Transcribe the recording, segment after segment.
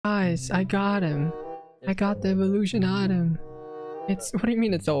Guys, I got him. I got the evolution item. What do you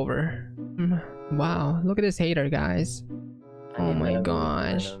mean it's over? Wow, look at this hater, guys. Oh my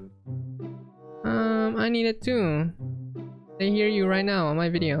gosh. I need it too. They hear you right now on my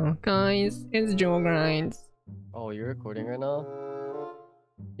video. Guys, it's Joe Grinds. Oh, you're recording right now?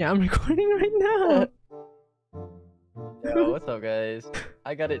 Yeah, I'm recording right now. Yo, what's up, guys?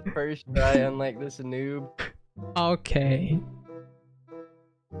 I got it first try, unlike this noob. Okay.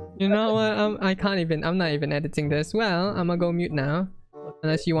 You know what? I can't even. I'm not even editing this. Well, I'm gonna go mute now.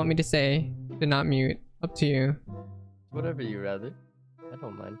 Unless you want me to say, do not mute. Up to you. Whatever you rather. I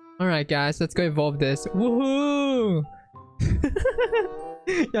don't mind. Alright, guys, let's go evolve this. Woohoo!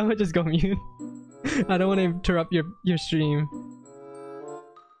 Yeah, I'm gonna just go mute. I don't want to interrupt your stream.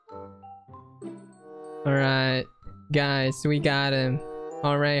 Alright, guys, we got him.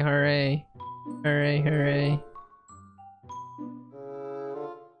 Hooray, hooray. Hooray, hooray.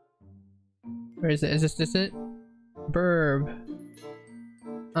 Where is it? Is this it? Burb.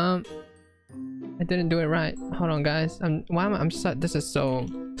 I didn't do it right. Hold on, guys. This is so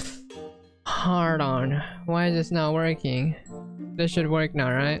hard on. Why is this not working? This should work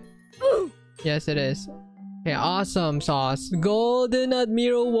now, right? Yes, it is. Okay, awesome sauce. Golden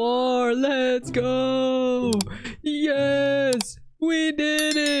Admiral War. Let's go. Yes. We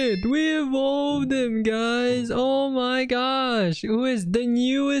did it! We evolved him, guys! Oh my gosh! Who is the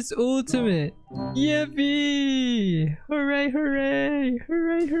newest ultimate? Yippee! Hooray, hooray!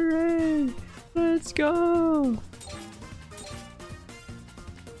 Hooray, hooray! Let's go!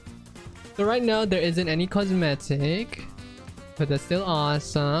 So right now there isn't any cosmetic, but that's still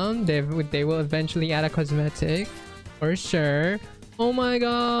awesome. They will eventually add a cosmetic for sure. Oh my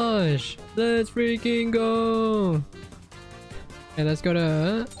gosh! Let's freaking go! Okay, let's go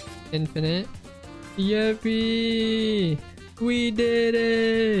to infinite. Yippee! We did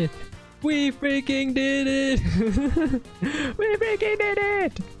it! We freaking did it! We freaking did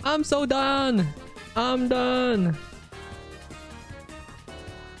it! I'm so done! I'm done!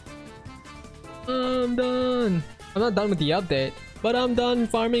 I'm done! I'm not done with the update, but I'm done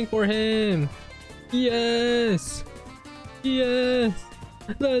farming for him! Yes! Yes!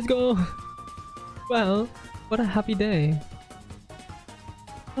 Let's go! Well, what a happy day.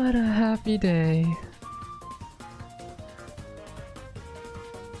 What a happy day.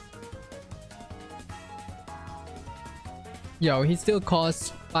 Yo, he still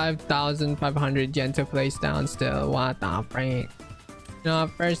costs 5,500 yen to place down still. What the freak? No,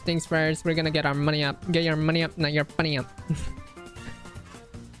 first things first, we're gonna get our money up. Get your money up, not your funny up.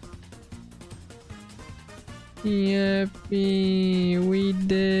 Yippee, we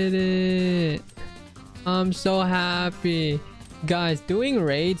did it. I'm so happy. Guys, doing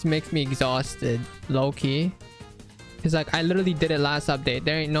raids makes me exhausted, low-key. Cause like I literally did it last update.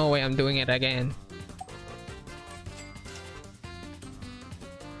 There ain't no way I'm doing it again.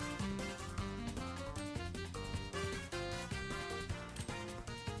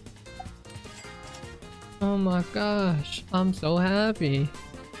 Oh my gosh, I'm so happy.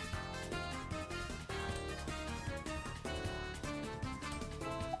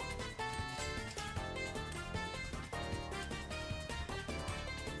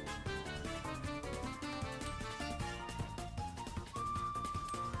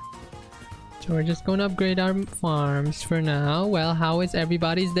 So we're just gonna upgrade our farms for now. Well, how is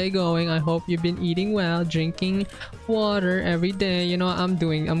everybody's day going? I hope you've been eating well, drinking water every day. You know what I'm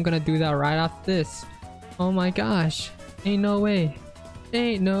doing? I'm gonna do that right after this. Oh my gosh. Ain't no way.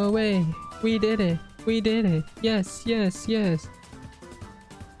 Ain't no way. We did it. We did it. Yes, yes, yes.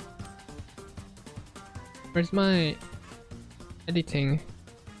 Where's my editing?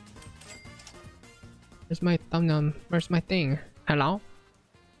 Where's my thumbnail? Where's my thing? Hello?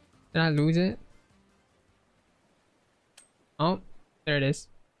 Did I lose it? Oh, there it is.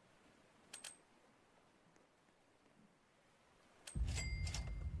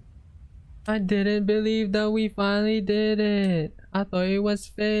 I didn't believe that we finally did it. I thought it was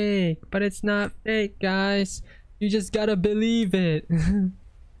fake, but it's not fake, guys. You just gotta believe it.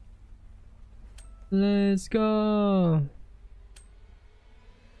 Let's go.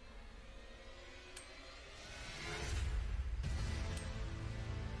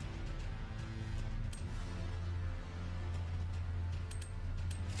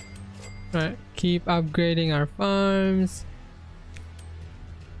 Alright, keep upgrading our farms.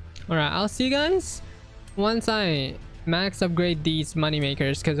 Alright, I'll see you guys once I max upgrade these money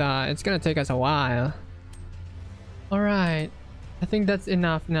makers, because it's gonna take us a while. Alright, I think that's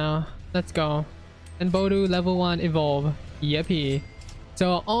enough now. Let's go. And Bodu level 1 evolve. Yippee.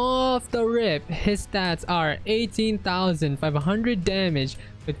 So off the rip, his stats are 18,500 damage,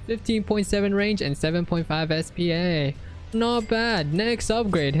 with 15.7 range and 7.5 SPA. Not bad. Next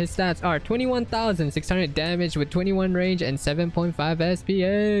upgrade, his stats are 21,600 damage with 21 range and 7.5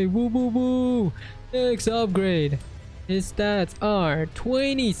 SPA. Woo woo woo. Next upgrade, his stats are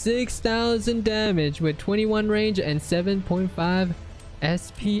 26,000 damage with 21 range and 7.5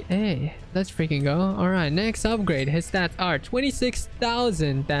 SPA. Let's freaking go. Alright, next upgrade, his stats are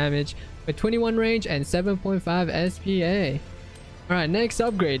 26,000 damage with 21 range and 7.5 SPA. Alright, next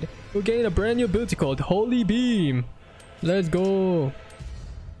upgrade, we'll gain a brand new ability called Holy Beam. Let's go.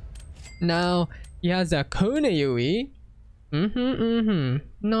 Now he has a Kone Yui.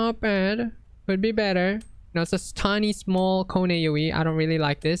 Not bad. Could be better. No, it's a tiny small Kone Yui. I don't really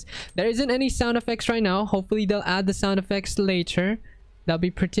like this. There isn't any sound effects right now. Hopefully they'll add the sound effects later. That'll be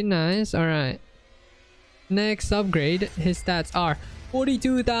pretty nice. Alright. Next upgrade, his stats are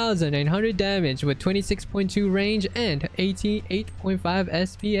 42,800 damage with 26.2 range and 88.5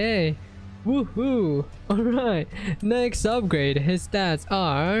 SPA. Woohoo! Alright, next upgrade, his stats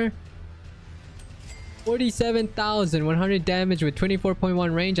are 47,100 damage with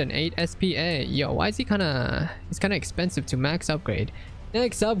 24.1 range and 8 SPA. Yo, why is he he's kinda expensive to max upgrade.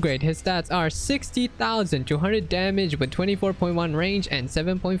 Next upgrade, his stats are 60,200 damage with 24.1 range and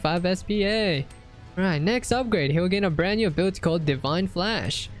 7.5 SPA. Alright, next upgrade, he'll gain a brand new ability called Divine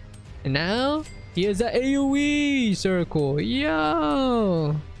Flash. And now, he has an AoE circle.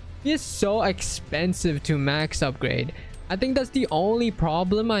 Yo! He is so expensive to max upgrade. I think that's the only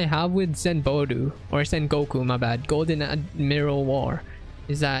problem I have with Senbodu, or Sengoku, my bad, Golden Admiral War,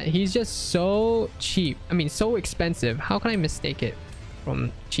 is that he's just so cheap. I mean, so expensive. How can I mistake it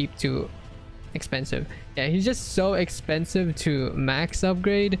from cheap to expensive? Yeah, he's just so expensive to max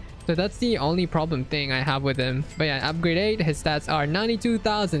upgrade. So that's the only problem thing I have with him. But yeah, upgrade 8, his stats are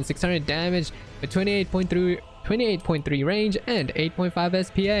 92,600 damage with 28.3 range and 8.5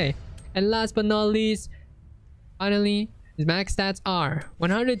 SPA. And last but not least, finally, his max stats are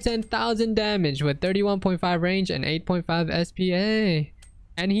 110,000 damage with 31.5 range and 8.5 SPA.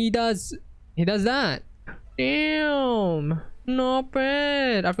 And he does that. Damn, not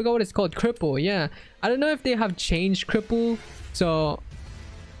bad. I forgot what it's called. Cripple. Yeah, I don't know if they have changed cripple, so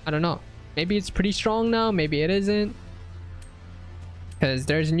I don't know. Maybe it's pretty strong now, maybe it isn't, because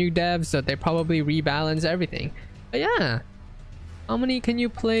there's new devs, so they probably rebalance everything. But yeah, how many can you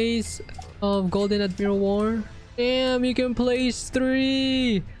place of Golden Admiral War? Damn, you can place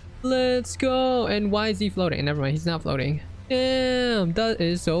 3. Let's go. And why is he floating? Never mind, he's not floating. Damn, that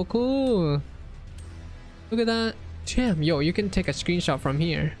is so cool. Look at that. Damn, yo, you can take a screenshot from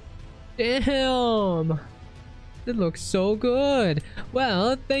here. Damn, it looks so good.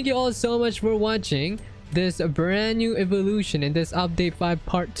 Well, thank you all so much for watching this brand new evolution in this update 5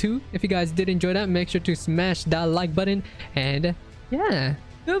 part 2. If you guys did enjoy that, make sure to smash that like button. And yeah,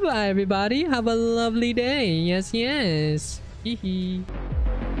 goodbye everybody, have a lovely day. Yes, hee hee.